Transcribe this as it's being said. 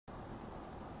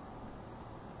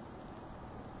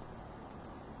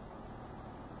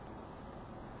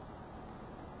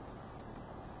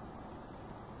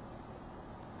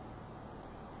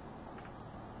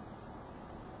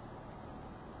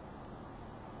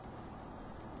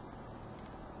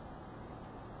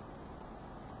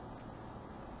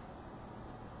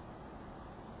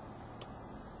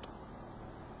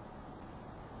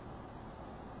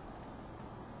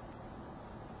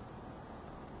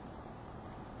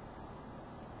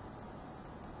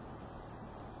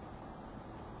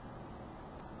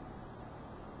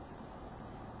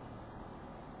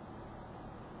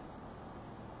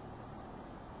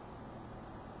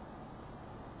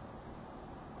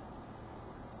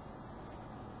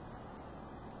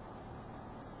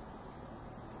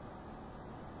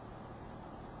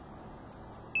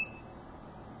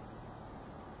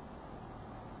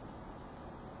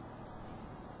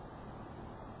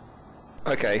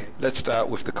Okay, let's start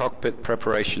with the cockpit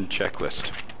preparation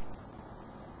checklist.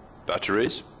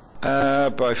 Batteries,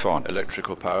 Both on.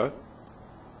 electrical power,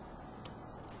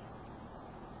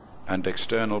 And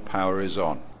external power is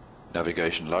on.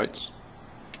 navigation lights,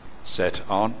 Set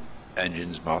on.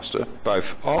 engines master,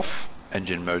 Both off.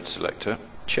 engine mode selector,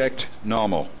 Checked.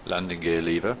 Normal. landing gear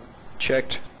lever,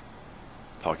 Checked.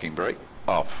 parking brake,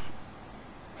 Off.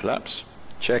 flaps,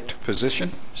 Checked.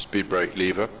 Position. speed brake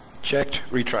lever, Checked.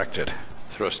 Retracted.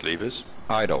 thrust levers,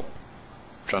 Idle.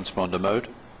 transponder mode,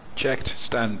 Checked.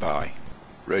 Standby.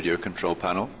 radio control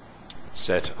panel,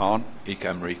 Set on.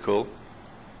 ECAM recall,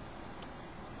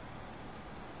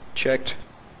 Checked.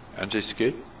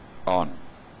 anti-skid, On.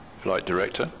 flight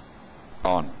director,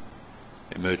 On.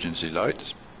 emergency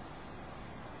lights,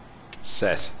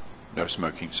 Set. no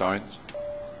smoking signs,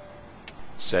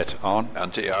 Set on.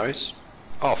 anti-ice,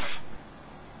 Off.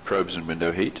 probes and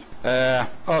window heat,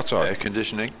 Auto. air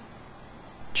conditioning,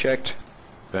 Checked.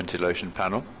 ventilation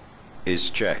panel, Is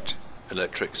checked.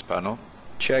 electrics panel,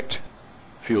 Checked.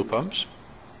 fuel pumps,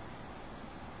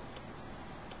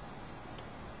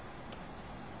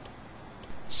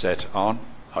 Set on.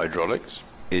 hydraulics,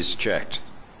 Is checked.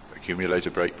 accumulator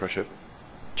brake pressure,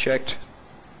 Checked.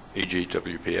 e.g.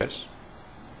 WPS,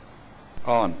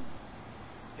 On.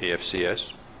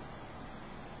 EFCS,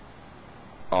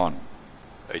 On.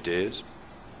 ADIRS,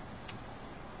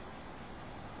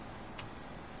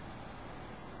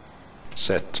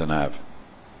 Set to nav.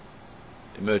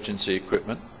 emergency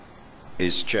equipment,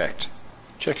 Is checked.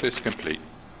 checklist complete.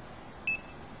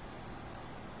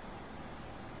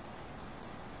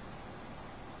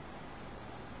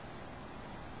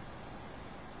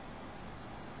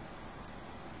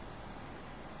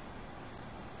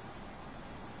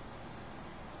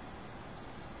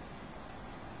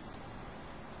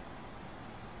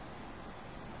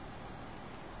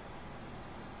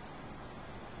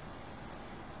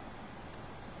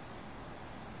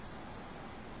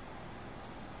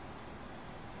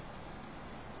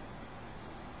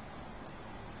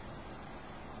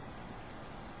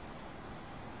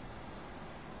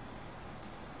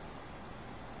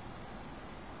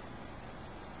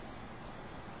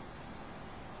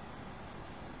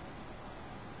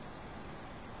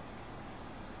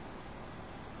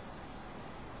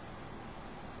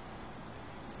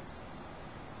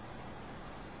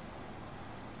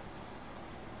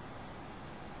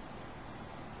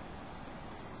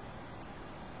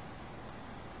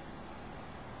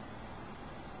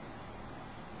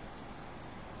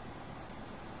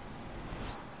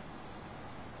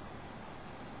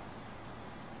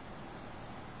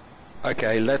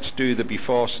 Okay, let's do the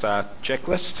before start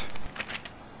checklist.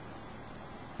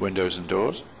 Windows and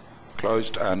doors,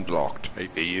 Closed and locked.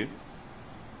 APU,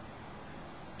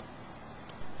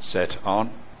 Set on.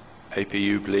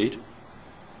 APU bleed,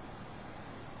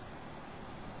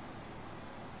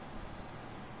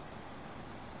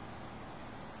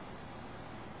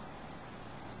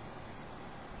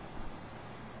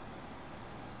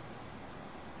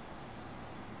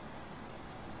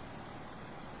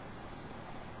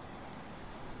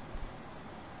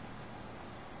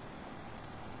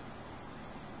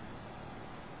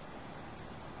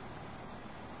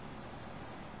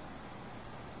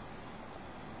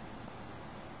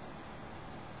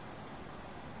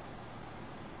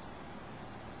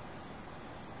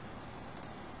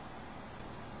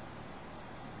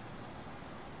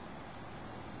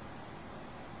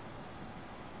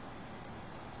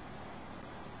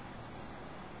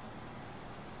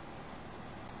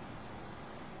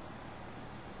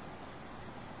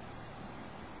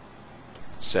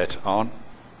 Set on.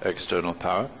 external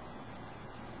power,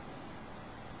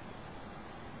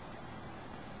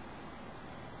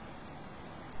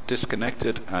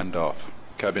 Disconnected and off.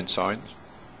 cabin signs,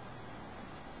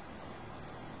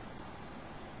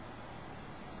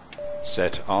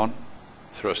 Set on.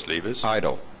 thrust levers,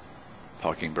 Idle.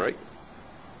 parking brake,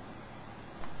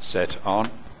 Set on.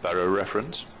 barrow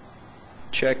reference,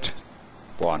 Checked.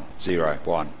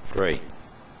 1013.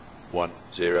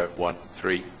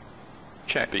 1013,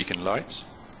 check beacon lights,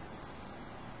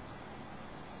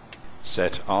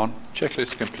 Set on.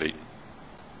 checklist complete.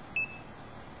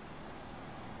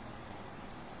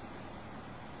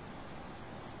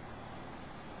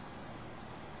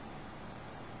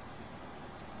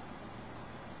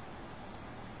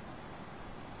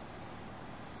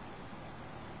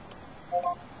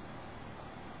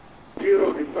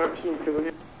 Zero departure que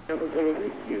venía a los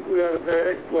discos, we are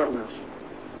direct warners.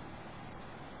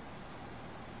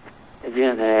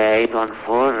 Again,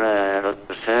 814, Roger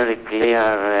Sir,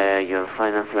 clear your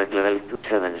final flight level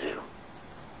 270.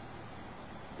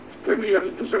 Estoy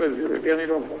mirando tu servicio, que tiene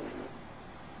los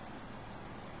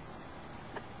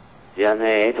Gian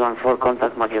 814,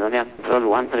 contact Macedonia Control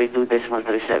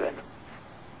 132.37.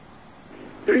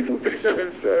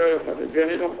 3237, state Gian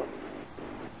 814.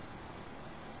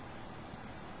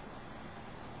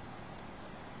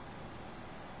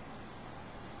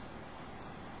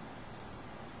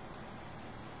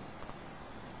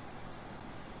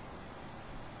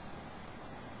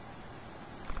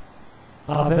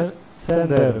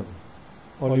 Center,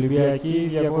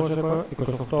 Ολυμπιακή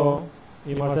 228,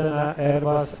 είμαστε ένα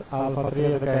Airbus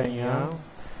Α319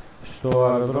 στο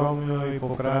αεροδρόμιο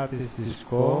Ιπποκράτης της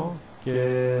ΚΟ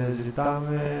και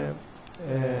ζητάμε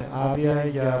άδεια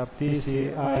για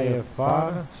πτήση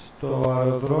IFR στο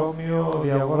αεροδρόμιο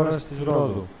Διαγόρας της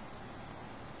Ρόδου.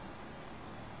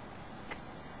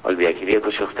 Ολυμπιακή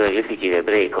 228, ελήφθη κύριε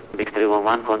Break, Big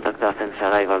 311, contact Athens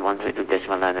arrival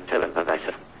 132.97, bye-bye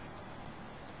sir.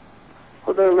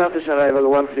 Hotel Athens arrival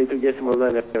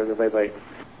 132.97, bye-bye.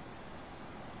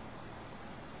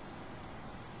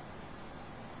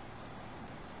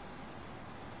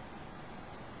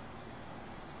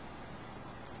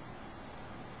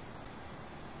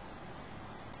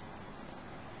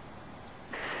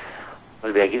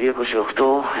 Ολυμπιακή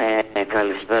 228,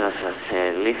 καλησπέρα σας.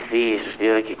 Λήφθη στους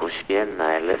 2 και 21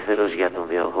 ελεύθερος για τον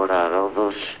Διαγόρα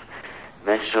Ρόδος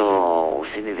μέσω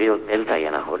Ουσίνη 2 Δέλτα για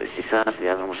αναχώρησή σας,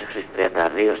 διάδρομος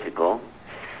 632 αστικό.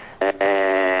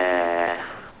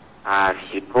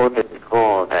 Αρχικό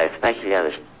τελικό τα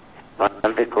 7.000,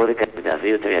 βάλτε κώδικα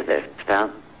 5237,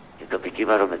 η τοπική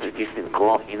βαρομετρική στην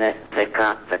ΚΟ είναι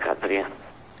 10-13.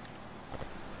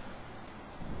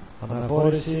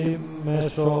 Αναχώρηση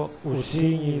μέσω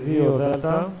Ουσίνη 2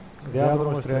 Δέλτα,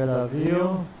 διάδρομος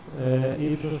 32,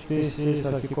 ύψος πτήσης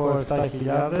αρχικό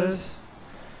 7.000,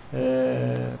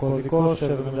 κωδικός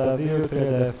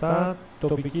 7237,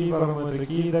 τοπική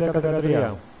βαρομετρική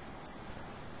 10-13.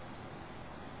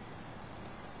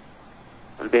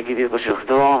 Ολυμπιακή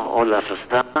 228, όλα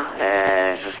σωστά.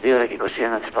 Στους 2 ώρα και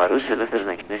 21 της παρούς, ελεύθερος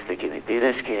να κινήσετε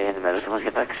κινητήρες και ενημερώστε μας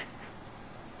για τάξη.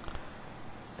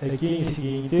 Εκκίνηση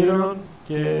κινητήρων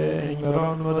και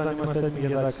ενημερώνουμε όταν είμαστε έτοιμοι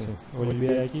για τάξη.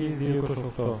 Ολυμπιακή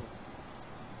 228.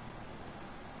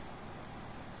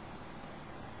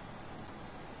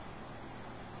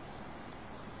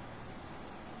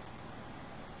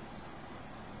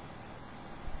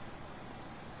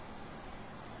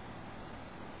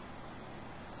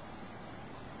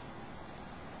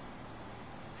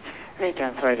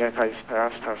 Maintain flight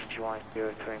καλησπέρα, stars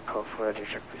 210, train call for ready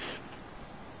check please.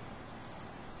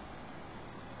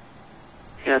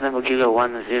 Here Tango Kilo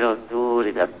 102,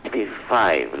 readability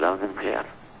 5, loud and clear.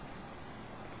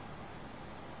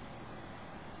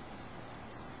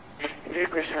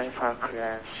 Request IFR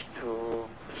clearance to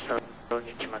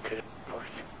Saloniki Material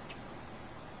Port.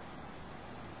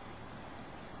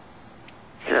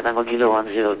 Here Tango Kilo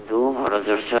 102,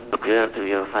 Roger sir, clear to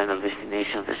your final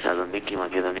destination, Thessaloniki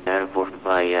Macedonia Airport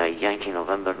by Yankee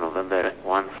November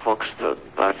 1 Foxtrot,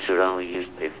 departure runway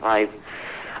used by 5.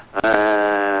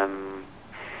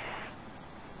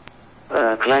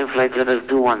 Climb flight level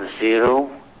 210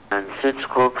 and set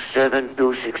scope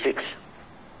 7266.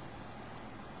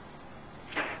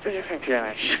 Different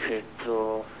clearance to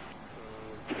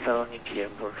Saloniki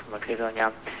Airport, Macedonia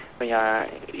via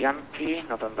Yankee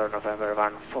November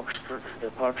 1 Foxtrot,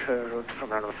 departure route from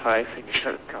runway 5,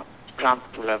 initial climb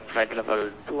to flight level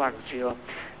 210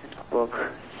 and scope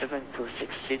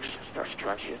 7266, starts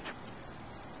transit.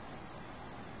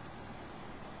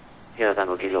 Here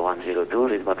Tango Kilo 102,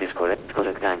 read map is correct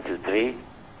time 23,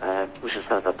 push and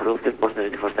start approved, report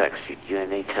ready for taxi.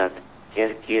 UNH at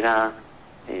Kira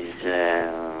is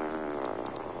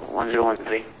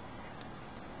 1013.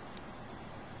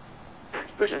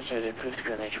 Push and start approved,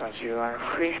 UNH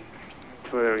 1013,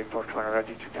 to report when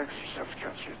ready to taxi, starts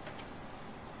transit.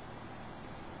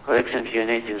 Correction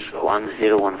UNH is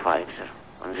 1015, sir,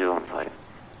 1015.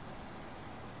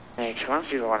 UNH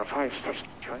 1015, starts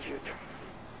transit.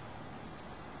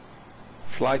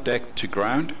 Flight deck to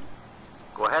ground.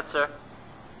 Go ahead, sir.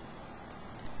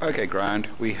 Okay, ground.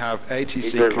 We have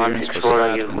ATC Eagle clearance for 164, start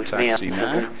are you and with me, taxi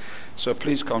officer? now. So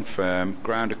please confirm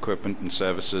ground equipment and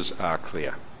services are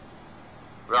clear.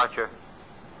 Roger.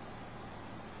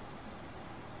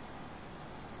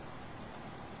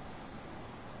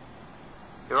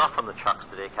 You're off from the trucks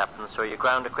today, Captain, so your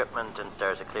ground equipment and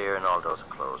stairs are clear and all doors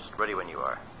are closed. Ready when you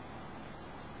are.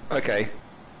 Okay.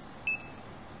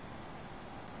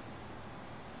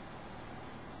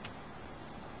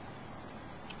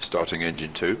 Starting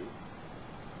engine 2.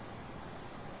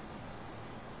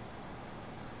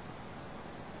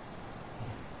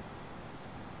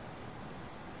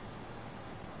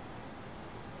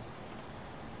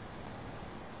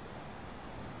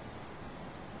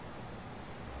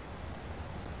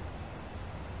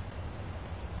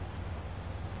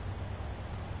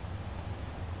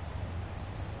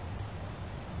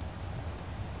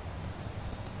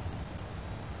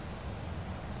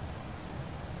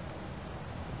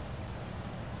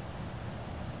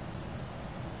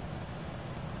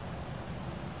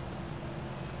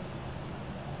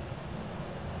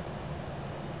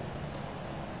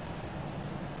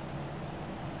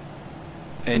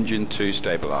 Engine 2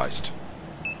 stabilized.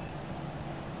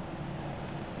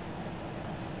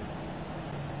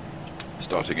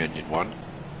 Starting engine 1.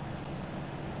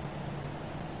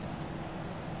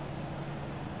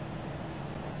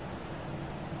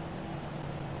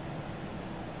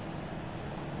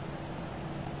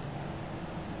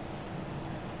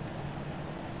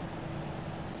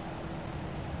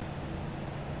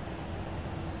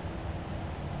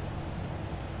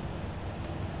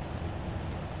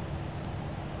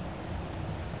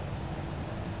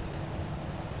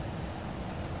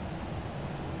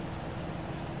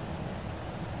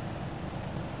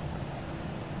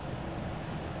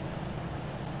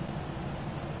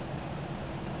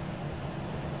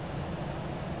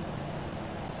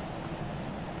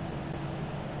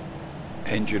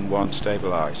 Engine 1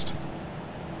 stabilized.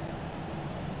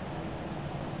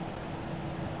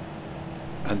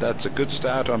 And that's a good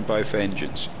start on both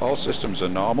engines. All systems are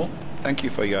normal. Thank you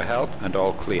for your help and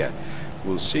all clear.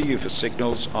 We'll see you for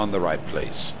signals on the right,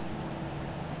 please.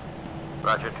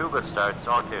 Roger, 2 good starts,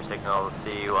 all clear signals,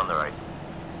 see you on the right.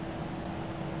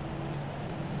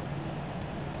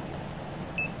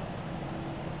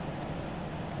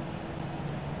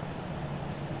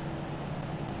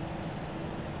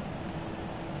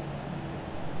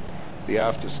 The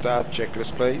after start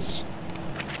checklist, please.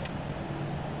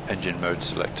 Engine mode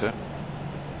selector.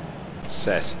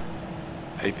 Set.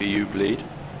 APU bleed.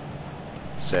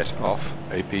 Set off.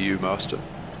 APU master.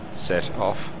 Set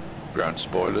off. Ground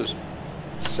spoilers.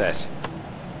 Set.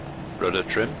 Rudder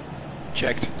trim.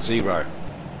 Checked 0.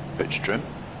 Pitch trim.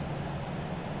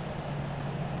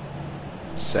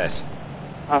 Set.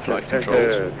 Flight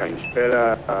controls.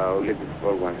 Καλησπέρα, Olympic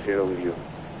 410 with you.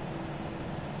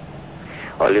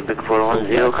 Olympic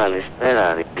 410,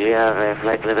 καλησπέρα. Clear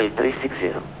flight level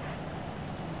 360.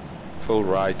 Full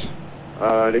right.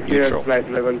 Clear Neutral. flight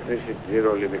level 360,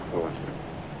 Olympic 410.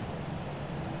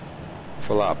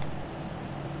 Full up.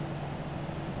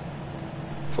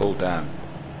 Full down.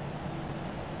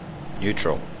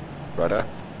 Neutral. Rudder.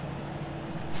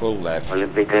 Full left.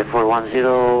 Olympic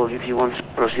 410, if you want to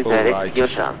proceed Full direct, right.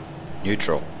 Yosa.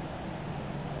 Neutral.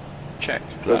 Check.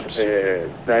 Flaps.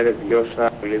 Direct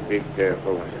Yosa, Olympic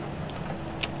 410.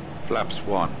 Flaps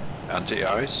 1.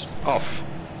 Anti-ice. Off.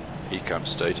 ECAM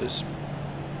status.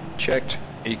 Checked.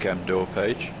 ECAM door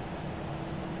page.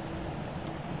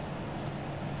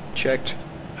 Checked.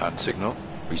 Hand signal.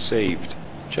 Received.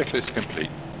 Checklist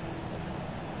complete.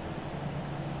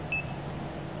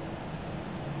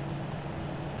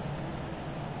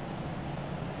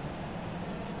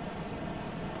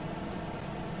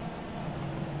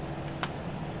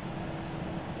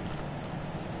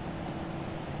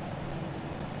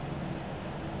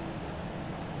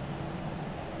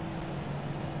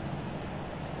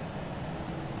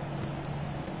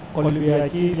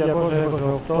 Ολυμπιακή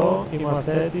 228,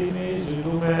 είμαστε έτοιμοι,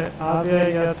 ζητούμε άδεια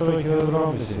για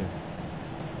τροχιοδρόμηση.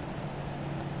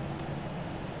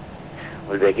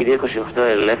 Ολυμπιακή 228,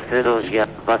 ελεύθερος για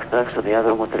backtrack στο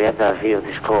διάδρομο 32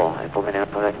 της ΚΟ. Επόμενη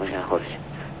φορά έτοιμος για αναχώρηση.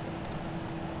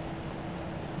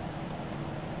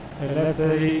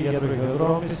 Ελεύθερη για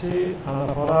τροχιοδρόμηση,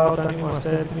 αναφορά όταν είμαστε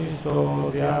έτοιμοι στο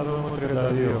διάδρομο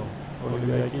 32.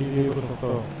 Ολυμπιακή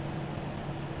 228.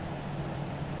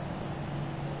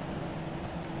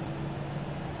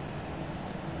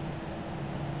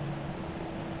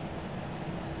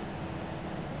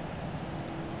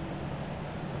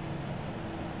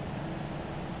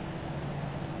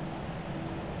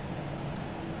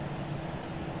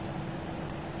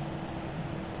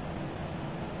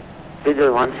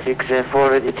 Figure 164,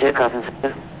 ready check, Athens.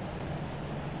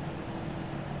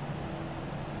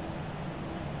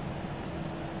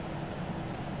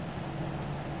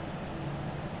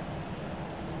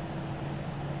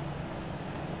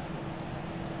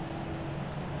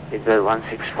 Figure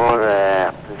 164,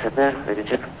 Athens, ready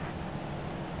check.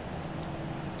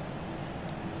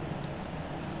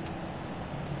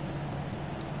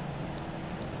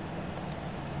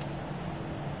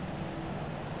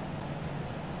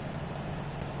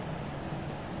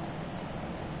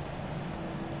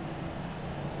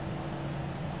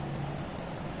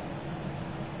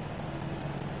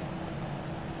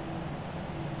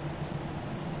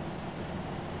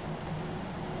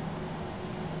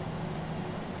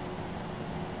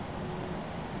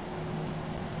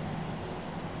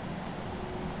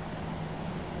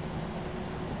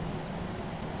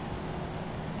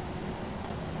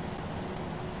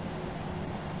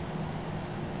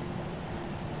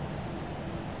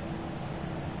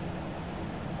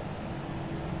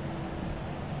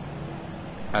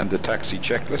 And the taxi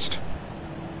checklist.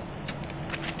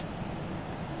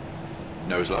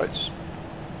 Nose lights.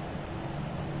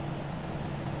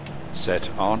 Set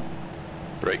on.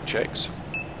 Brake checks.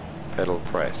 Pedal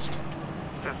pressed.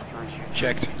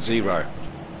 Checked 0.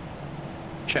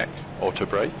 Check. Auto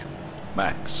brake.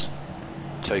 Max.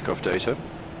 Takeoff data.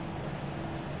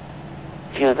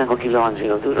 Kilo Tango Kilo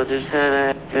 102, Roger,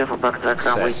 sir. Clear for backtrack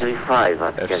runway 35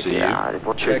 at FCU. Kertia.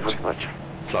 Report to Checked. departure.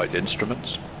 Flight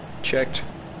instruments. Checked.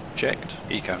 Checked.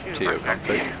 ECAM TO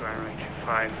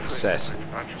config. Set.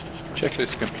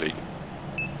 Checklist complete.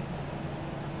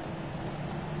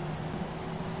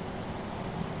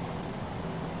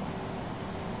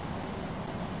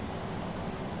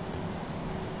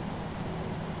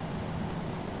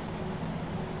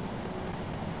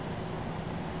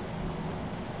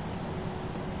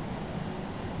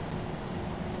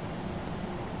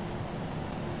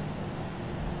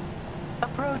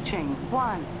 Approaching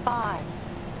 1-5.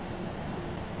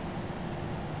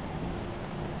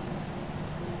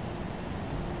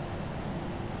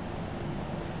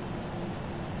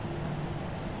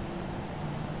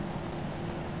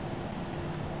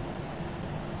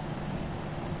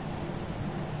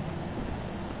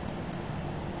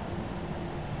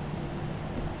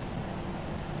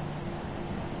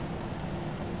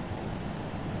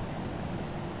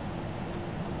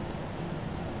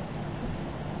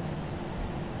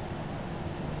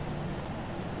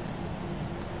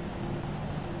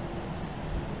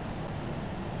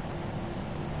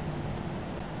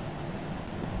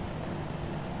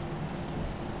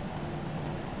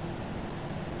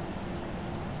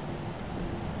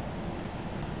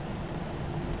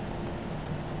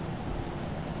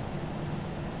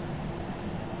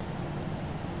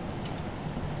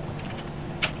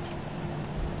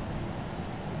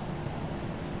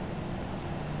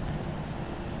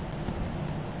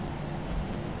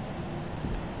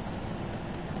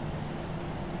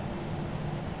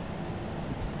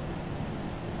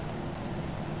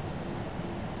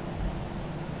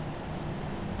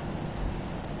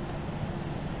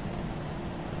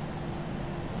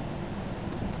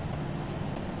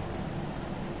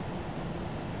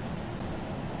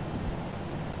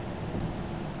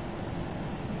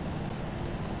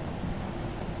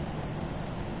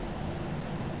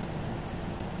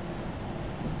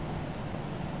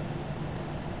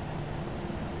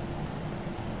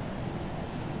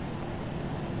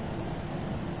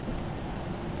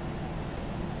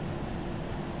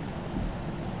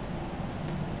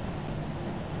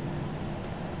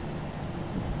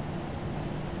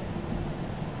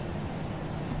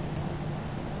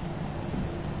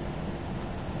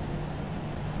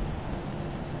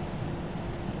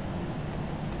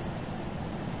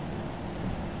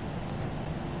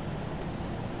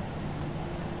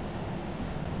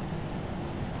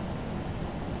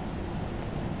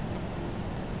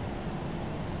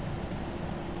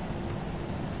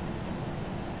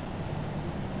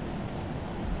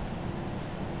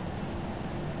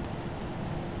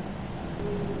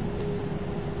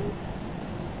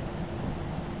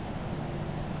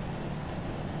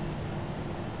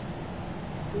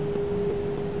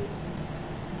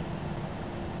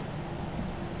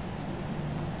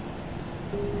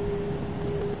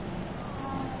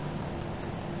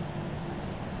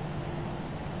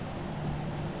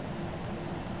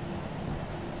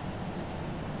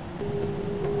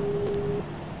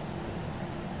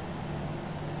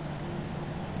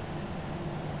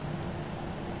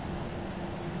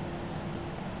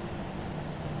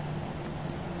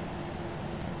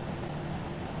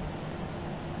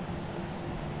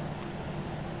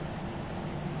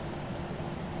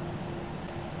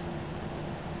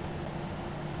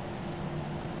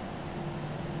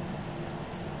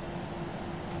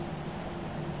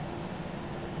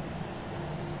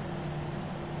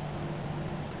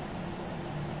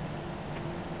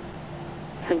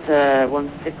 Center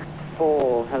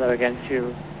 164, hello again to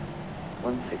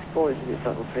 164, is it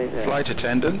Shuttle Fraser? Flight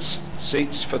attendants,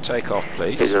 seats for takeoff,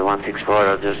 please. Figure 164,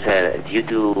 Roger, sir. Due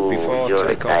to Before your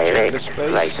takeoff direct checklist, please.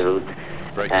 flight route,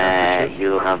 Brake temperature.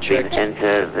 you have Checked. been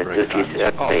entered the Brake Turkish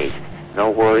fans off. airspace. No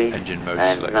worries. Engine mode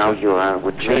And selected. now you are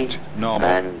with Checked. me. Normal.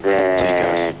 And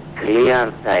TCAS.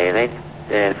 clear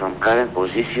direct from current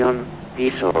position,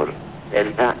 Pisor,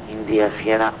 Delta, India,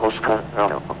 Sierra, Oscar,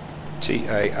 Romeo.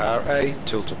 TARA,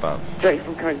 tilt above. Direct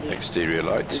from current Exterior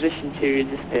lights. position to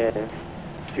despair,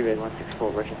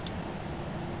 164, Roger.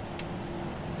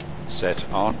 Set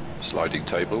on. Sliding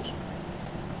tables.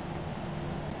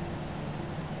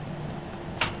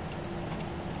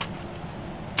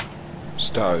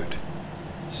 Stowed.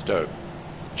 Stow.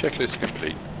 Checklist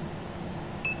complete.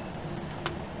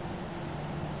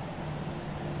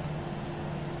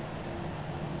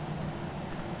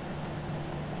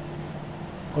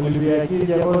 Ολυμπιακή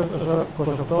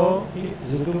 228,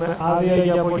 ζητούμε άδεια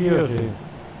για απογείωση.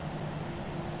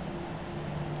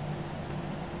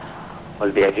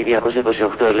 Ολυμπιακή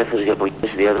 228, ελεύθερος για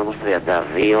απογείωση, διάδρομος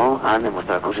 32, άνεμος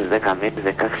 310 μέτρη,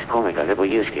 16 κόμικα. Δεν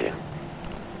απογείωση, κύριε.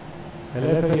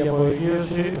 Ελεύθερη για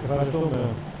απογείωση, ευχαριστούμε.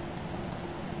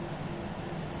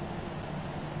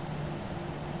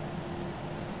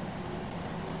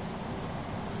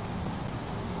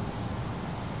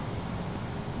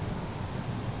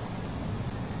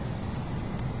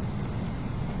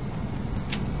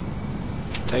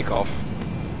 Take off.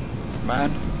 Man,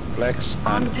 flex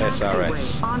and On taxiway. SRS.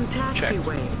 On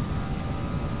taxiway.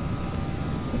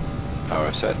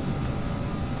 Power set.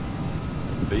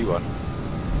 V1.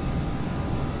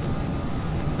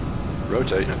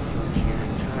 Rotate.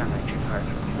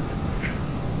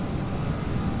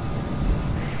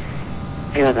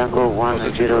 Here Tango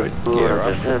 102, Gear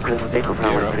up. clear takeoff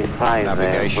Gear number up. 35,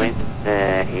 Navigation. wind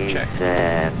is Check.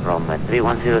 from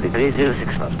 310 degrees,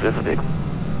 06 knots, clear for takeoff.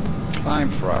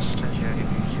 Climb thrust.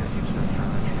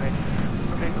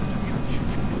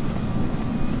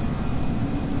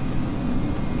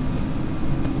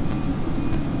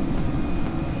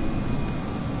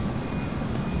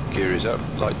 Gear is up.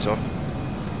 Lights off.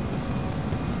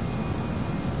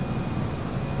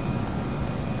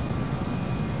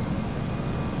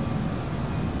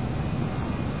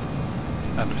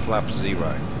 And flap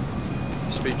 0.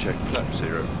 Speed check. Flap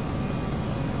 0.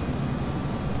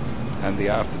 And the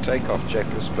after takeoff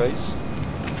checklist, please.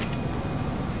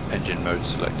 Engine mode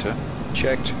selector.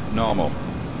 Checked, normal.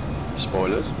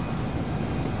 Spoilers.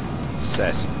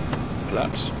 Set.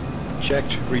 Flaps.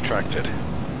 Checked, retracted.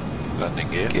 Landing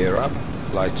gear. Gear up,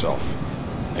 lights off.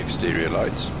 Exterior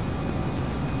lights.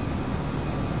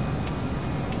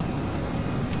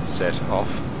 Set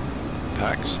off.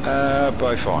 Packs.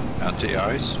 Biphone.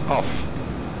 Anti-ice. Off.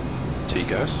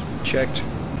 T-gas. Checked.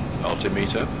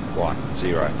 Altimeter.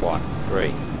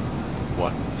 1013.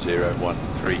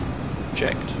 1013.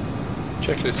 Checked.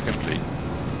 Checklist complete.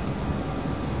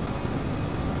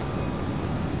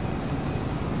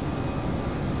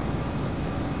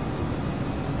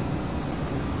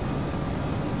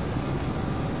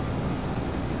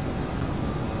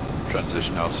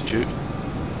 Transition altitude.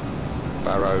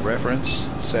 Barrow reference,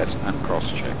 set and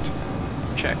cross-checked.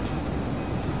 Checked.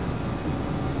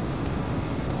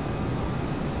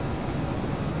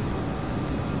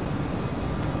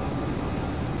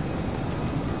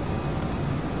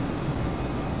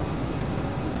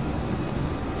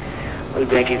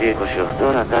 Ολυμπιακή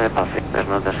 228, ραντάρ επαφή,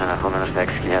 περνώντας αναρχόμενο στα 6.000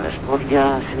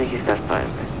 πόδια, συνεχιστάς πάλι.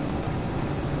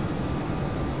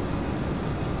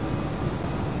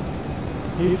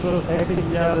 Ύψος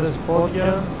 6.000 πόδια,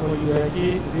 Ολυμπιακή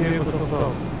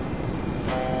 228.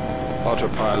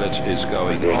 Autopilot is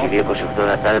going Ολυμπιακή on. 228,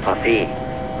 ραντάρ επαφή,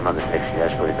 περνώντας στα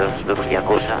 6.000 πόδια, τώρα στους τόπους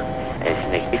 200.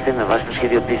 Συνεχίστε με βάση το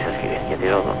σχέδιο B σας, κύριε, για τη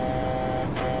Ρόδο.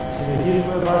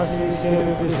 Συνεχίζουμε βάση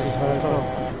σχέδιο πίσης. Ευχαριστώ.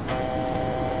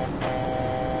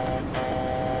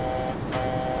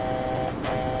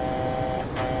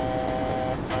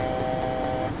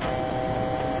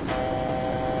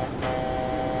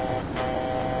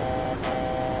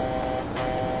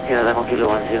 Here Tango Kilo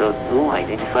 102,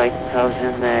 identified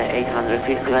 1,800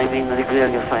 feet climbing, declare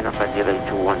your final flight level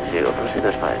 210, proceed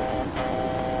as filed.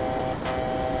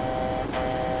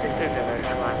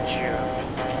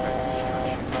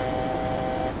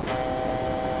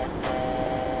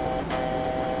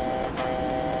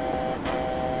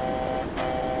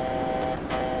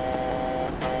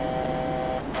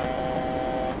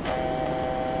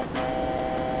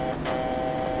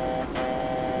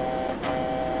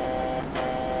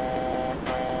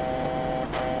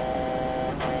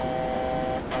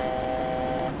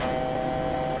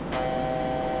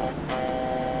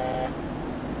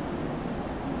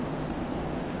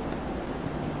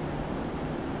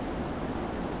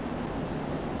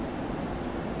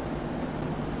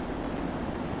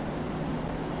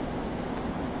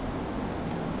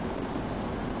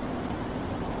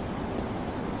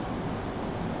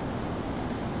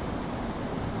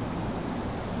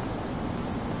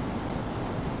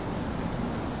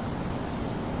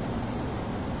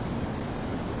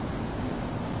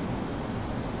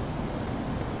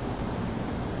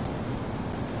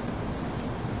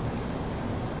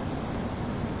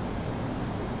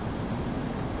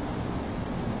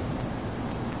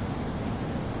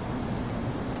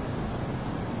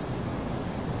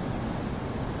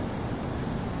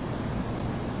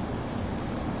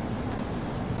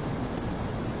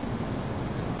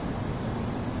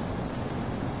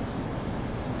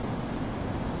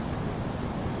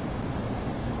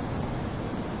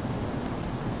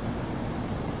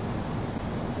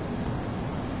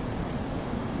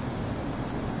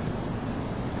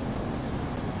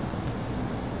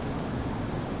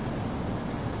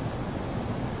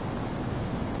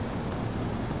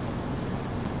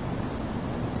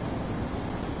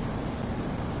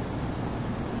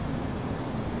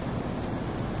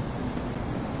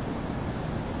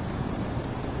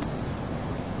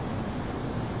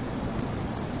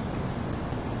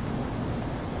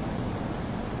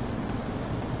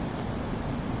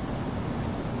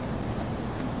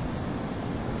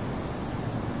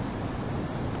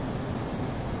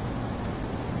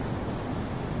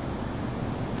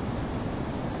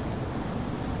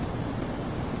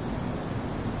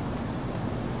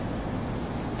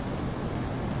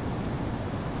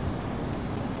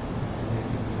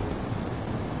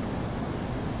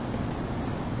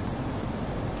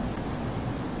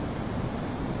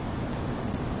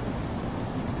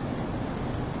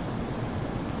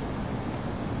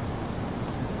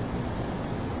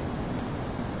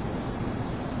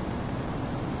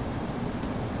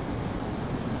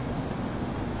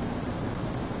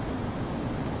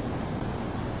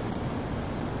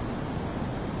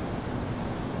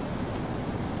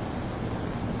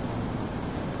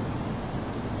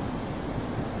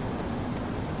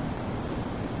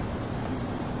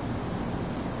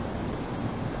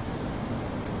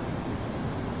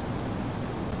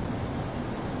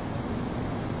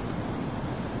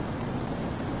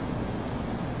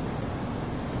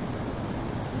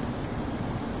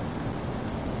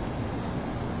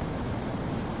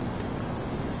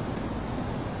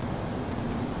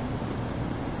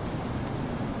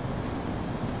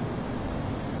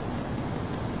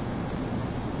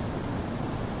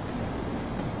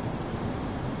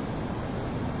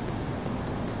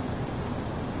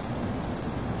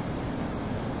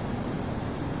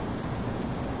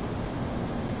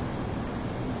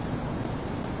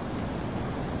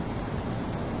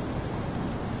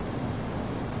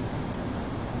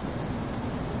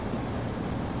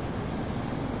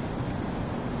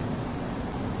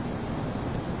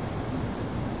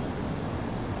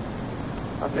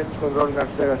 Vatsim control Las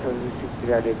Vegas as the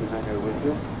 6389 with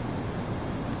you.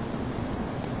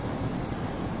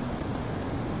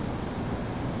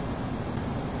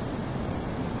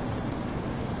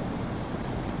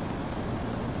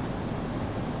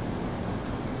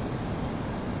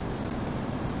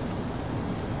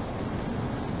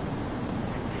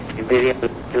 Imperial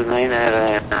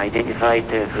 29er identified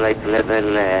flight level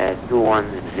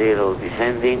 210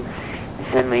 descending.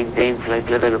 Descend maintain flight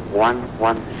level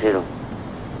 110.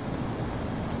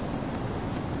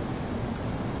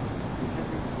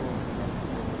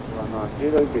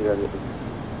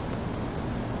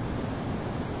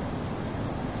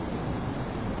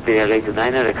 Imperial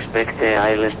 29er expect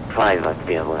ILS 5 at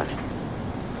the Agoras.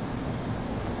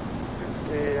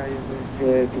 ILS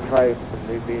 25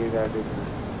 maybe that is.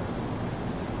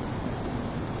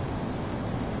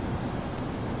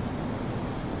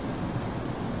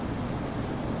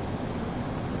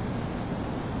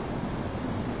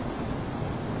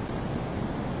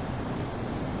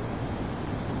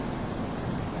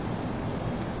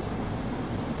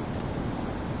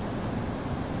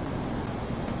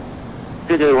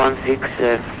 Studio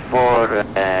 164,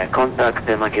 contact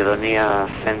Macedonia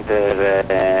Center,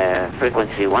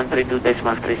 frequency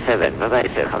 132.37. Bye-bye,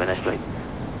 sir. Have a nice flight.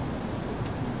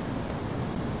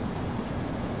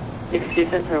 60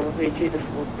 Center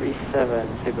 132.37,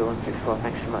 Studio 164,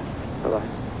 thanks so much. Bye-bye.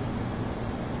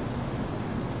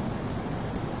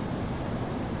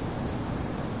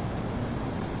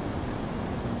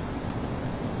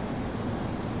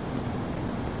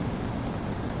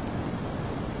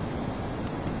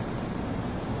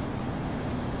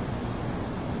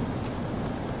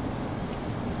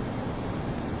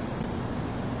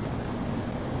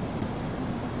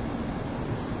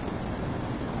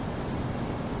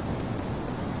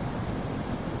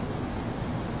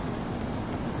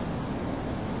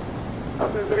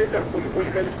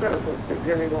 Καλησπέρα σας,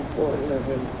 Gemini 4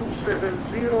 level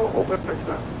 270 over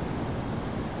Pakistan.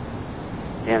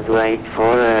 Yeah,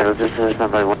 284, Roger, sir,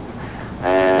 standby 1.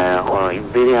 Or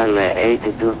Imperial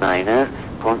 829er,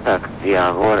 contact the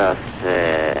Agoras,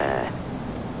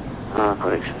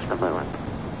 correction, standby 1.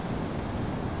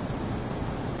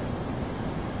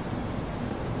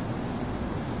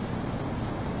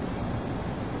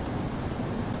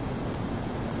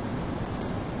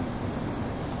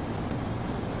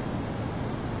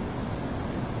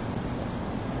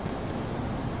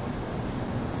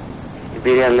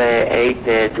 Imperial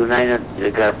 829er,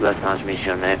 regard blast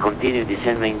transmission. Continue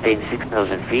descend, maintain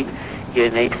 6,000 feet.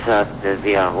 QNH at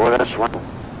the Agoras 1.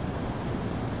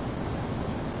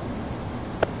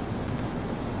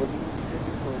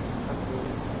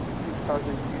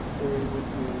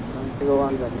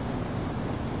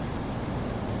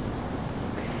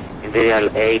 Imperial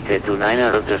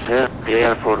 829er, Roger, sir.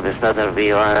 Clear for the standard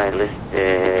VOR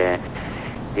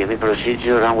DME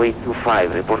procedure, runway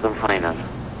 25. Report on final.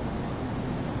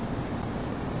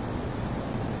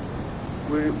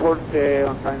 We report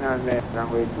on final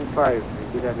runway 25,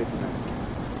 Imperial 829.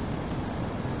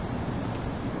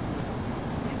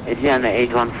 Asian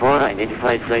 814,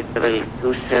 identified flight level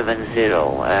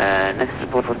 270. Next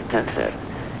report for the 10, sir.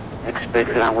 Expect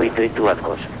runway 32 at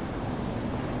course.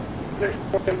 Next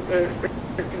report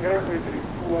expecting runway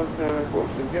 32 at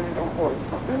course, Gemini 4.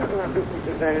 Αυτές να αναπτύσσουμε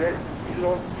direct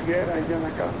pilot Sierra για να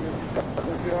κάνουμε τα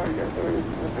για το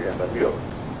 32.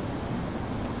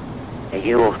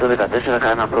 Αιγαίου 814,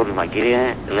 κανένα πρόβλημα,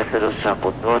 κύριε. Ελεύθερος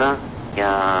από τώρα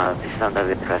για τη στάνταρ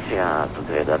διαδικασία του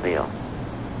 32.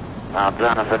 Απλά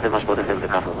αναφέρτε μας πότε θέλετε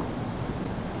κάθοδο.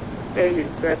 Έγινε,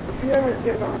 Sierra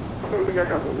και να θέλετε για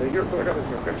κάθοδο. Αιγαίου 814,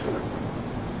 ευχαριστώ.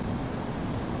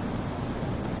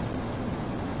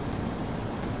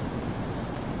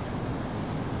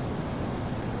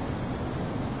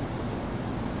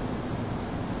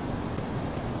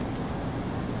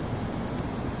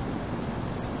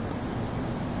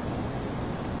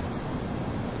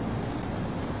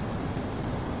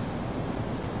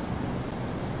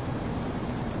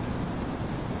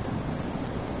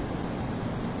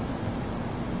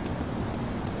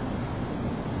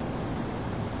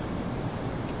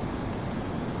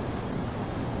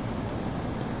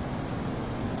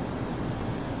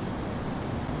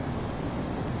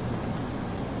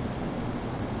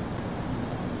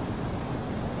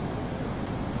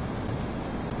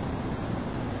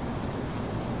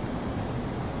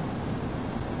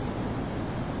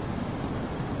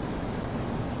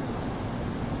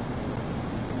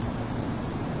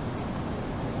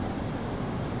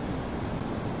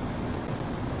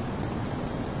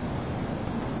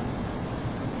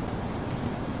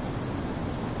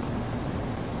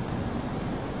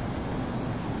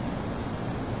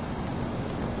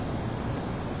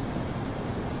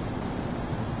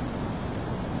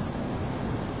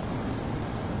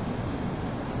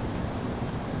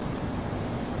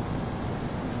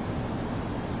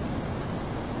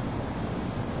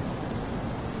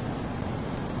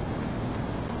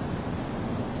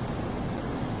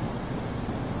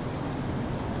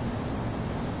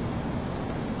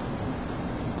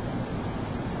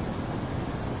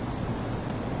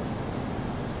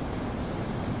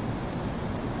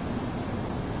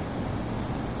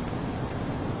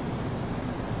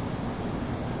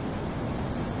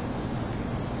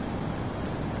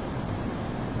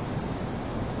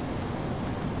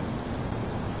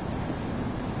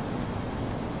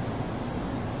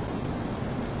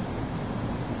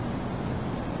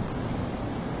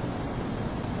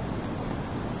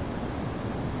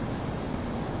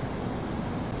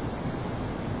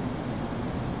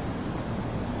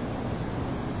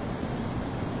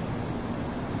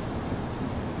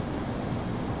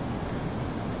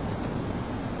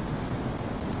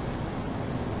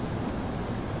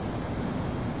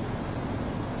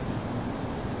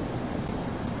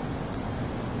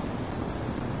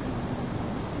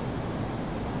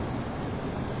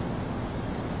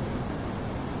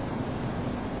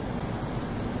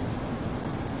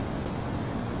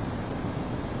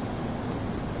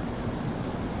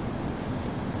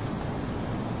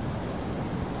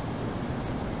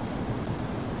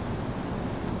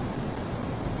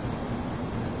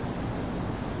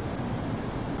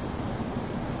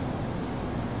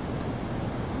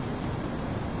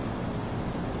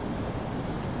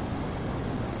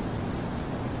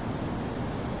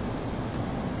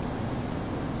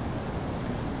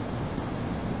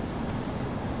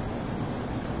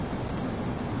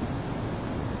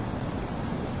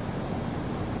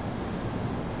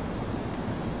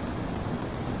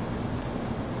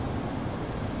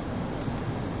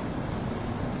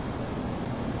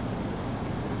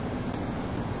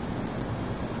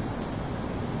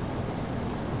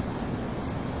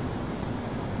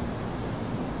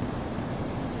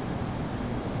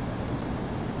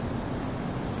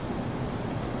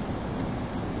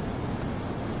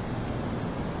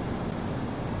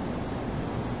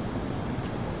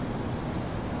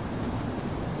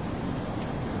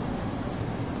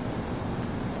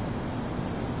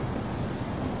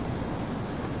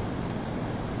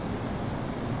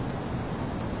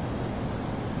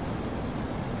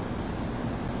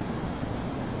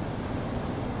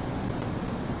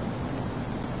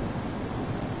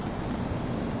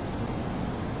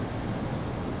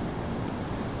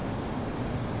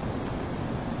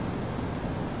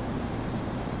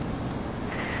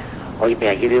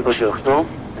 Ολυμπιακή 228,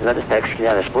 ελάτε στα 6.000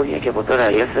 πόδια και από τώρα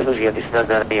ελεύθερος για τη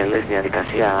στάνταρ ILS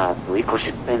διαδικασία του 25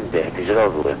 της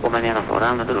Ρόδου. Επόμενη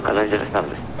αναφορά με το localizer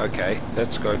established. Okay,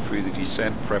 let's go through the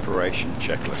descent preparation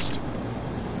checklist.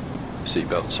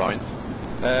 Seatbelt sign.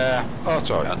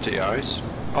 Auto. Anti-ice.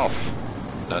 Off.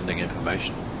 Landing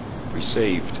information.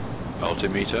 Received.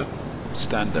 Altimeter.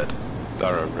 Standard.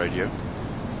 Barrow radio.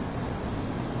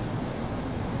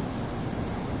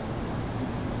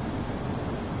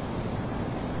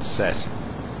 Set.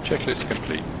 Checklist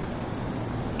complete.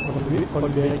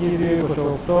 Ολυμπιακή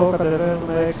 228,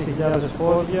 κατεβαίνουμε 6.000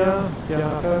 πόδια και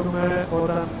αναφέρουμε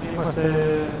όταν είμαστε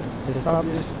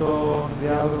established στον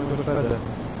διάδρομο 25.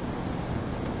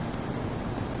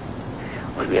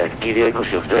 Ολυμπιακή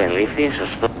 228 ελήφθη,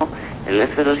 σωστό,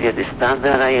 ελεύθερος για τη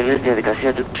στάνταρ ILS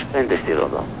διαδικασία του 25 στη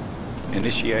Ρόδο.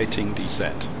 Initiating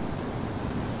descent.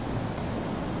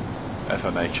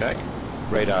 FMA check.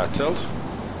 Radar tilt.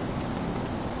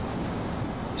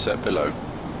 Set below.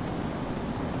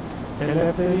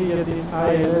 Ελεύθερη για την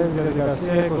ILS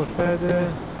διαδικασία 25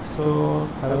 στο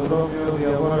αεροδρόμιο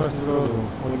Διαγώνας της Ρόδου.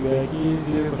 Ολυμπιακή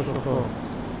 228.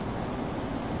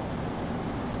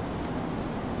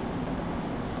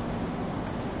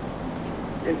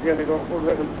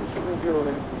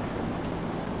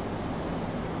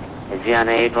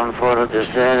 Gianna Acorn forward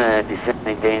sir,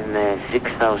 descending in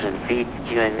 6,000 feet,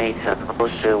 QNH at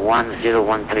course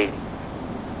 1013.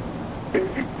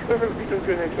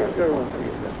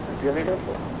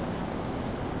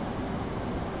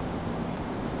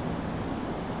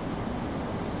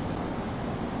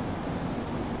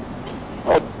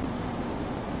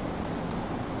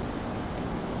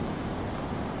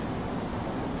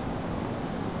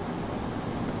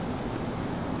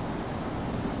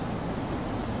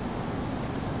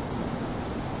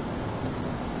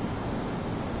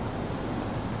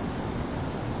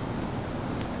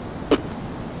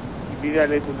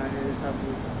 Imperial 829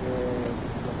 established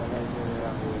localizer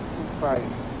runway 25.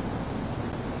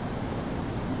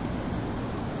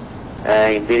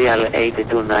 Imperial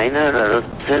 829er,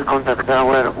 cell contact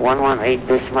tower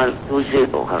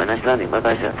 118.20. Have a nice landing, bye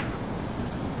bye sir.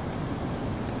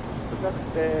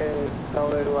 Contact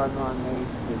tower 118.20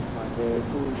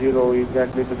 Imperial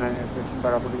 829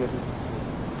 παραπολή για την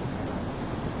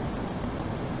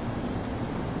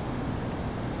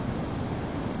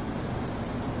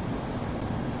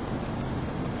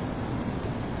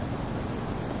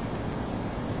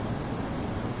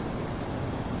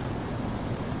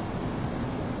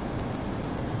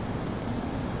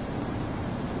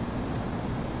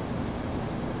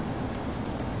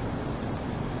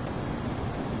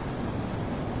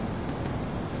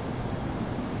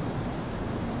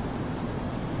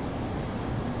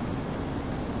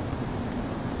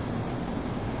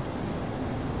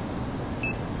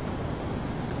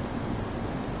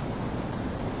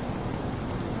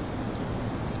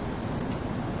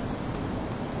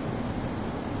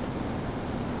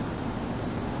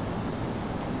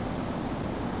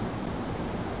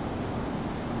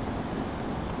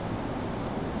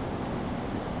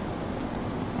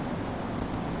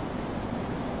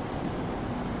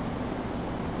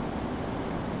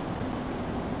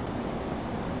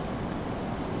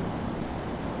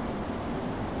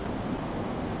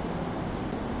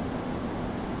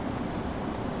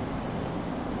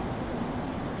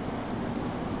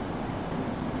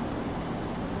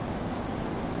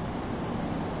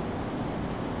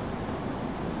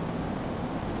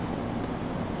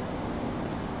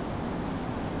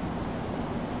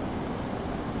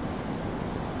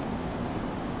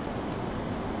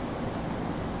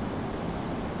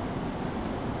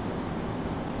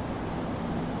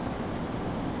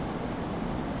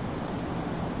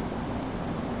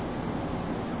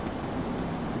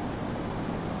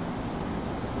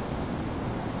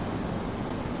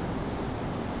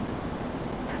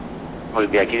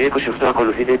Ολυμπιακή 228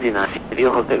 ακολουθείτε την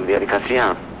ασύντριο hotel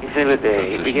διαδικασία ή θέλετε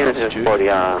ή πηγαίνετε στην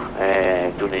πόρια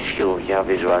του νησιού για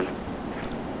visual.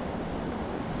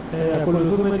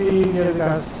 Ακολουθούμε τη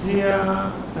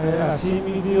διαδικασία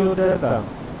ασύμι 2 Δέλτα.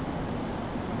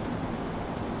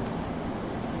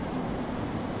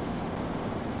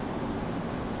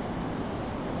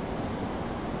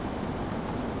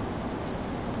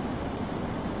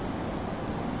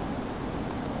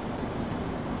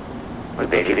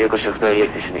 Ολυμπιακή 228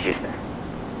 ελήφθη, συνεχίστε.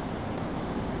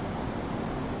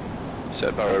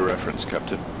 Set Barrow reference,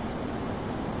 Captain.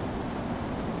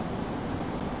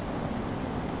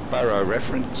 Barrow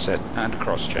reference set and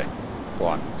cross-check.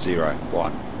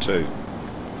 1012.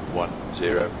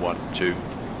 1012.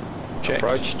 Checked.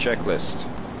 Approach checklist.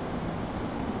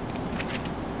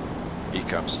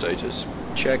 ECAM status.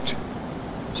 Checked.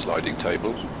 Sliding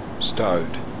tables.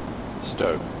 Stowed.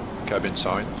 Stow. Cabin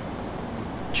signs.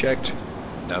 Checked.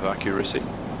 Nav accuracy.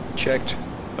 Checked.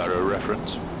 Barrow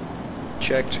reference.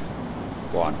 Checked.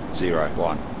 1012.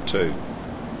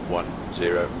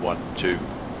 1012.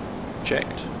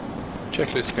 Checked.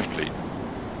 Checklist complete.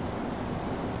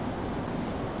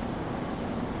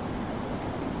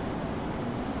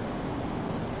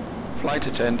 Flight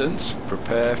attendants,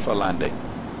 prepare for landing.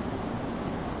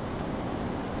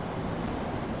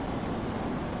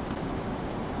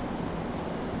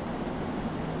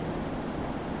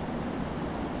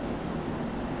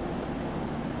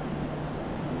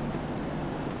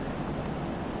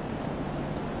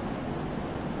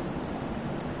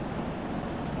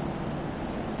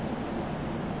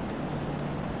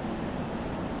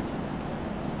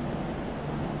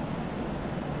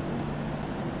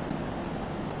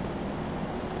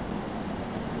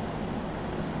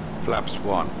 Flaps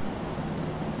 1.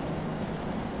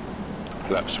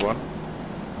 Flaps 1.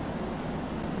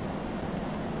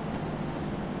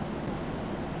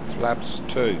 Flaps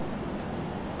 2.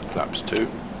 Flaps 2.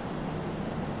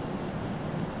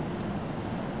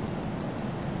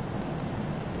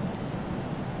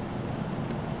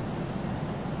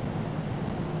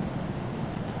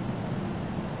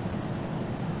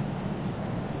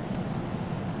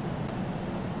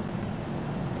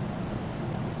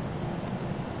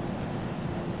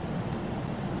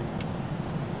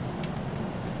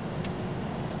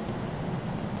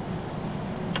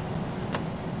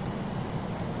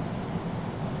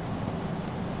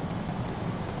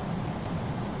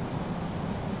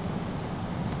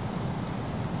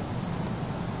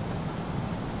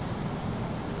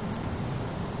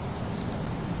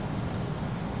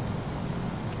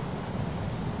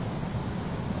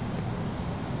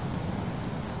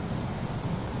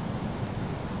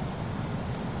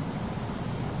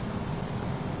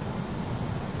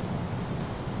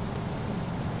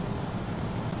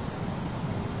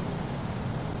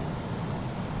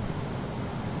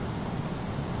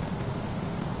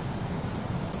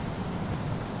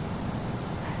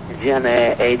 Gian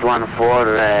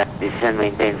 814, descend,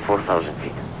 maintain 4,000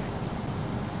 feet.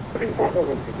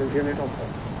 4,000 feet, Gian 814.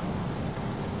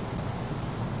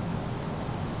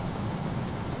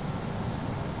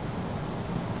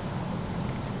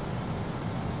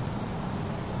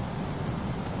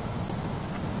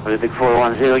 Olympic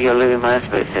 410, you're leaving my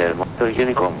airspace, motor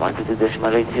Unicom,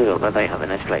 12.80, bye-bye, have a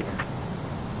nice flight.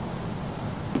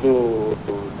 To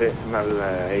decimal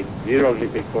 80,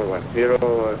 Olympic 410,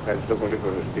 ευχαριστώ πολύ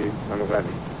προσοχή, καλό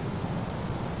βράδυ.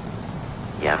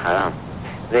 Γεια χαρά.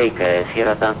 Drake,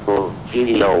 Sierra Tango,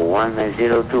 Kilo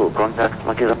 102, contact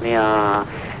Macedonia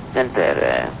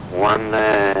Center,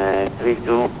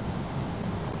 132,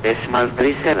 decimal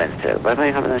 37, sir.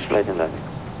 Bye-bye, have a nice flight in London.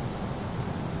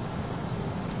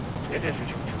 It is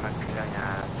to Macedonia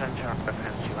Center,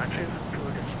 reference 132,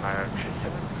 decimal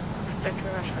 37. Thank you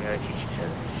very much for your teaching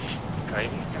service.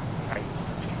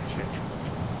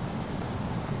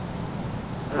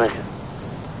 Listen.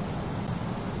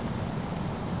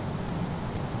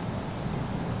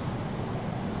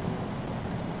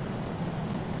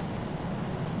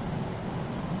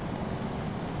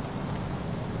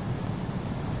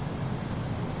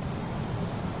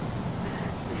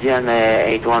 Gian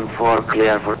 814,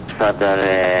 clear for starter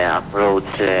approach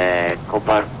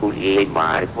Copar to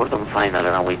Lima. Report on final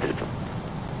runway 32.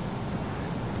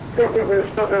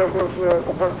 Starter approach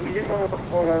Copar to Lima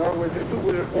for runway 32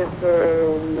 will report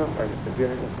on final.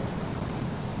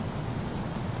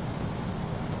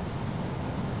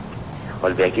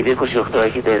 Ολυμπιακή 228,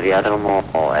 έχετε διάδρομο,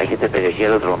 έχετε περιοχή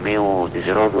αεροδρομίου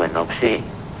της Ρόδου εν όψη.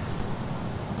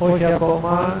 Όχι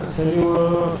ακόμα, σε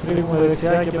λίγο στρίβουμε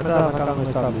δεξιά και μετά θα κάνουμε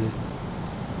establish.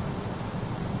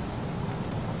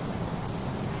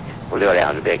 Πολύ ωραία,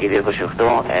 Ολυμπιακή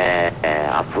 228,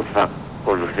 αφού θα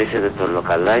ακολουθήσετε το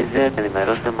localizer,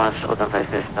 ενημερώστε μας όταν θα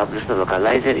είστε establish στο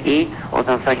localizer ή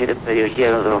όταν θα έχετε περιοχή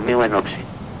αεροδρομίου εν όψη.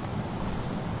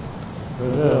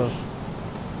 Βεβαίως.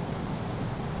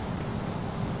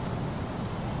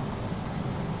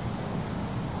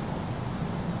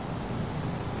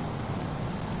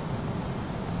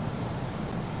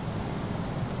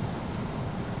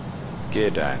 Gear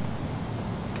down.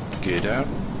 Gear down.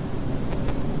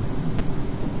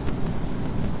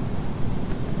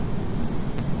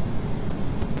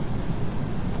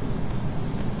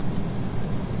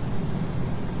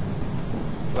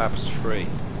 Flaps 3.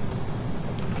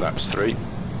 Flaps 3.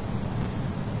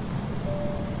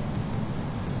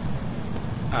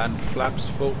 And flaps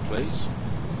full, please.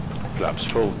 Flaps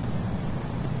full.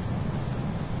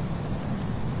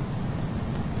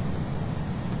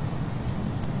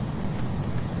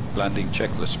 landing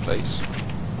checklist, please.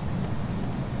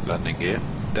 Landing gear.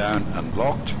 Down and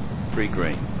locked. Free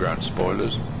green. Ground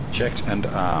spoilers. Checked and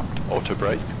armed. Auto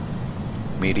brake.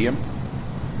 Medium.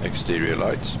 Exterior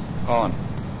lights. On.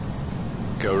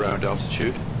 Go around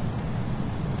altitude.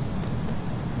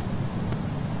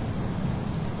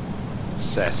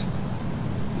 Set.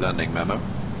 Landing memo.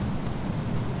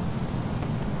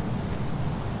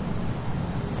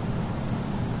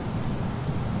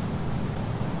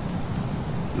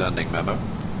 Landing memo.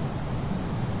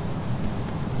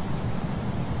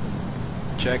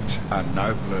 Checked and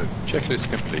now blue.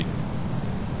 Checklist complete.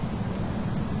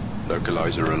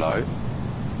 Localizer alive.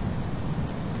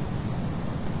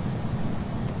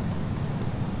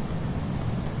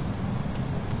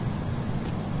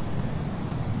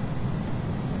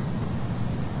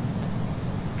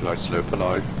 Flight slope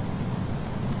alive.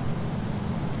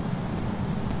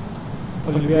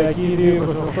 Ολυμπιακή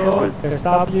 228,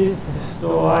 established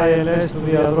στο ILS του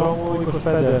διαδρόμου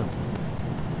 25.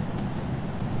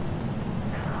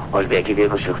 Ολυμπιακή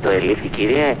 228 ελήφθη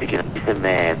κύριε, επικοινωνήστε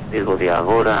με πύργο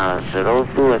διαγόρας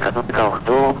Ρόδου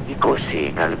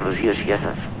 118-20. Καλή προσγείωση, γεια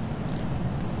σας.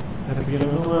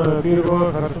 Επικοινωνούμε με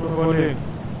πύργο, ευχαριστούμε πολύ.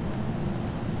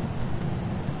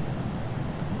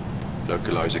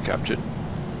 Localizer captured.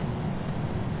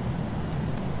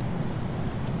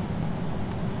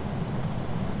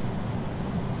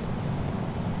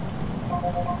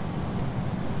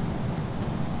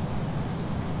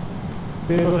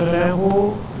 Πύργος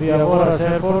ελέγχου, διαγόρας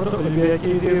Airport,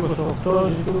 Ολυμπιακή 228,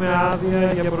 ζητούμε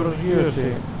άδεια για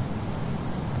προσγείωση.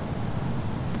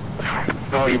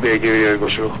 Ολυμπιακή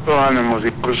 228, άνεμος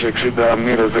 260,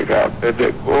 μοίρας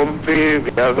 15,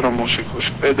 κόμπι, διάδρομος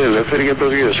 25, ελεύθερη για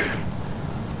προσγείωση.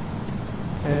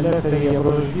 Ελεύθερη για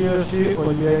προσγείωση,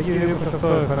 Ολυμπιακή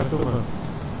 228, ευχαριστούμε.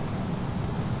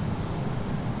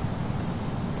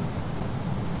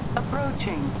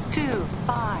 Approaching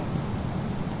 2-5.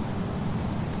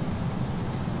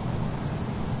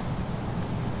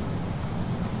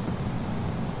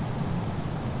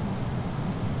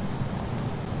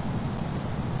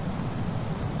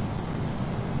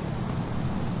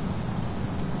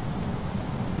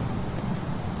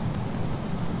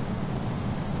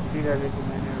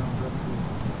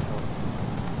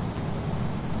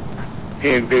 Η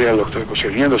Imperial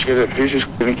 829, το σχέδιο επίσης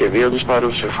είναι και δύο τους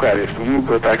παρούς. Ευχαριστούμε που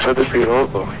πετάξατε στη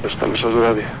Ρόδο. Για στο τέλος σας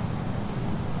βράδυ.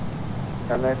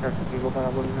 Καλά, έφτασε και εγώ πάρα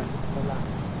πολύ να σας πολλά.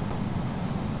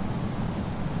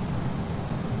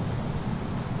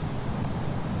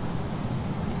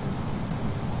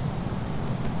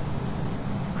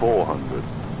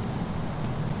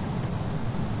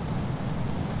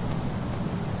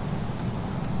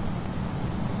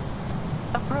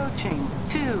 Approaching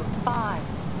 2-5.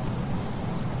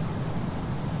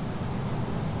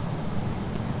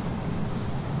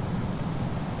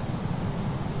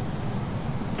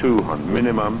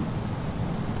 Minimum.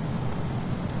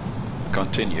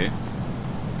 Continue.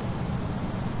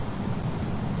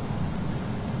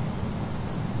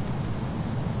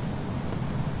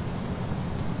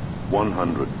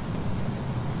 $100.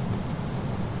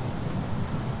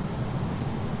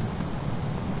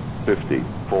 50,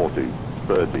 40,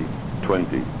 30,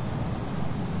 20.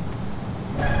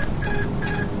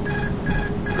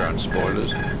 Ground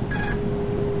spoilers.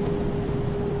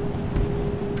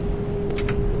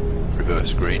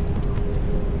 Reverse green.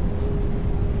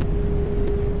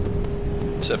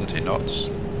 70 knots.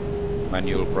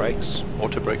 Manual brakes.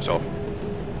 Auto brakes off.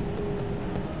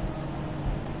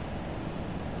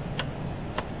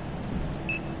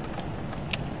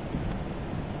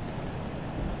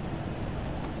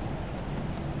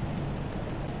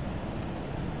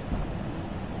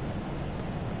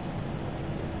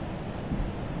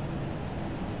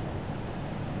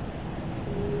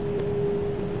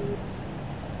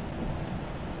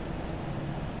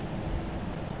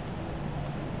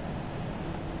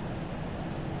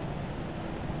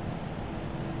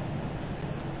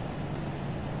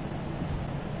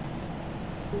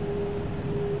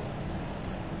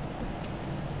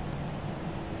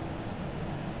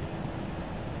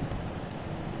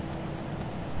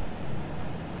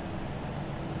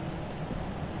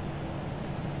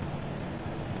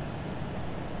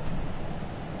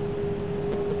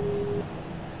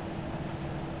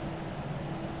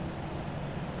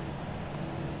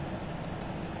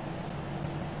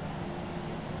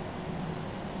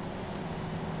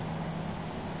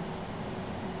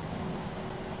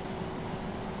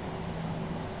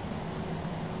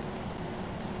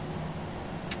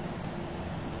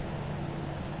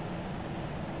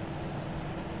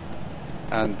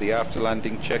 And the after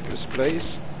landing checklist,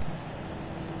 please.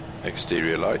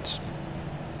 Exterior lights.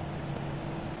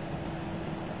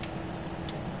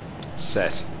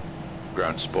 Set.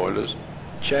 Ground spoilers.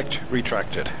 Checked,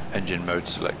 retracted. Engine mode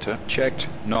selector. Checked,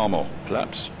 normal.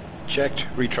 Flaps. Checked,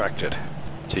 retracted.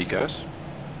 TCAS.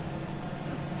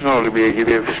 Ολυμπιακή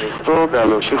Διεύθυνση 8,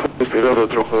 καλώς ήρθατε στη Ρόδο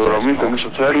τροχοδρομή, θα στο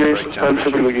Τσάρλι, στο στάν της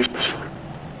επιλογής σας.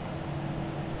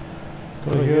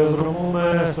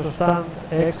 Τροχιοδρομούμε στο stand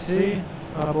 6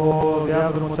 από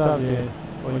διάδρομο Τσάρλι.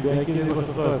 Ολυμπιακή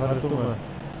 228, ευχαριστούμε.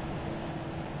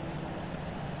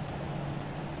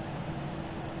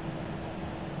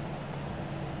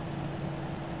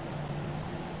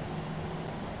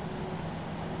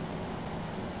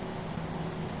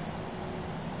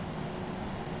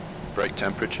 Brake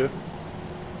temperature.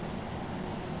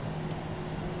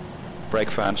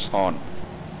 Brake fans on.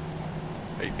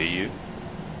 APU.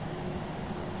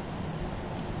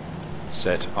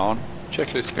 Set on.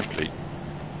 Checklist complete.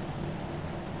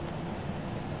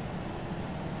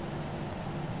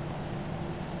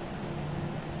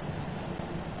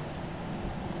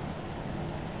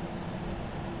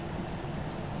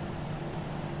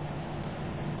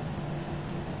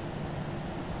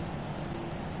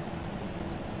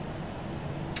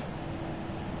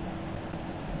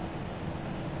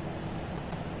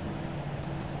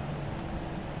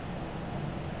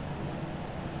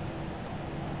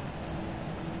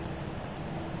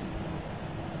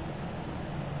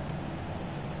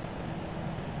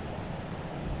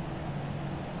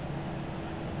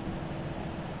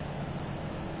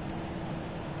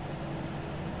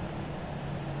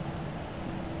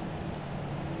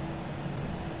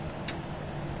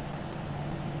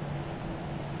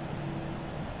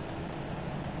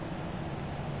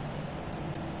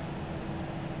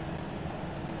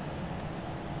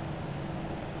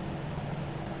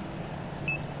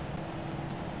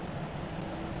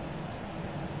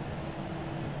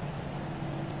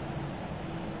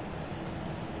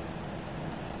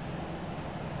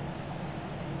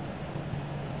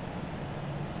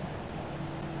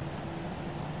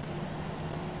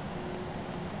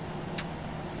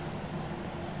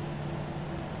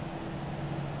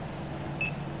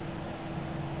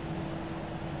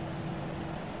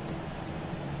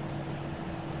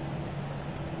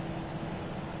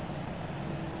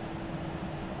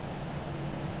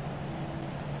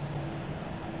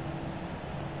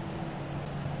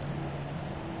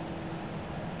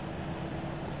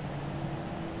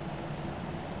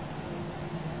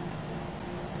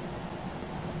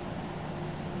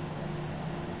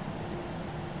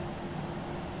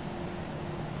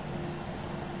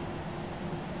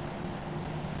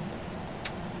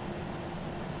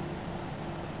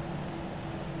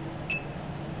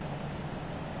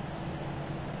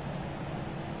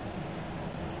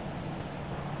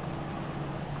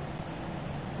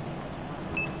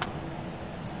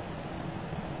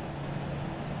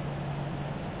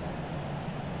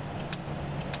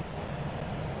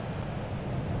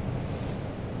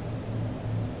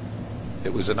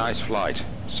 It was a nice flight,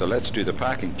 so let's do the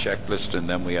parking checklist and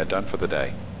then we are done for the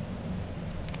day.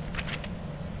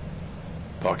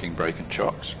 Parking brake and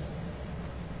chocks.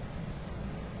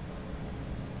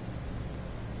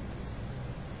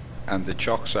 And the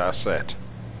chocks are set.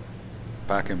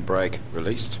 Parking brake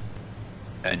released.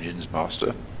 Engines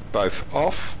master. Both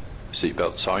off.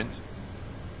 Seatbelt signs.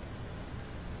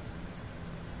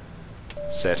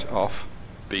 Set off.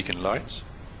 Beacon lights.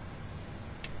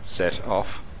 Set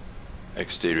off.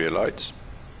 Exterior lights.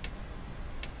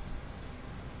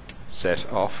 Set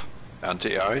off.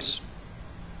 Anti-ice.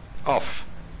 Off.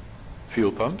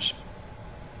 Fuel pumps.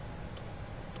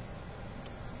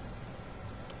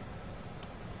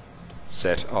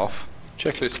 Set off.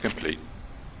 Checklist complete.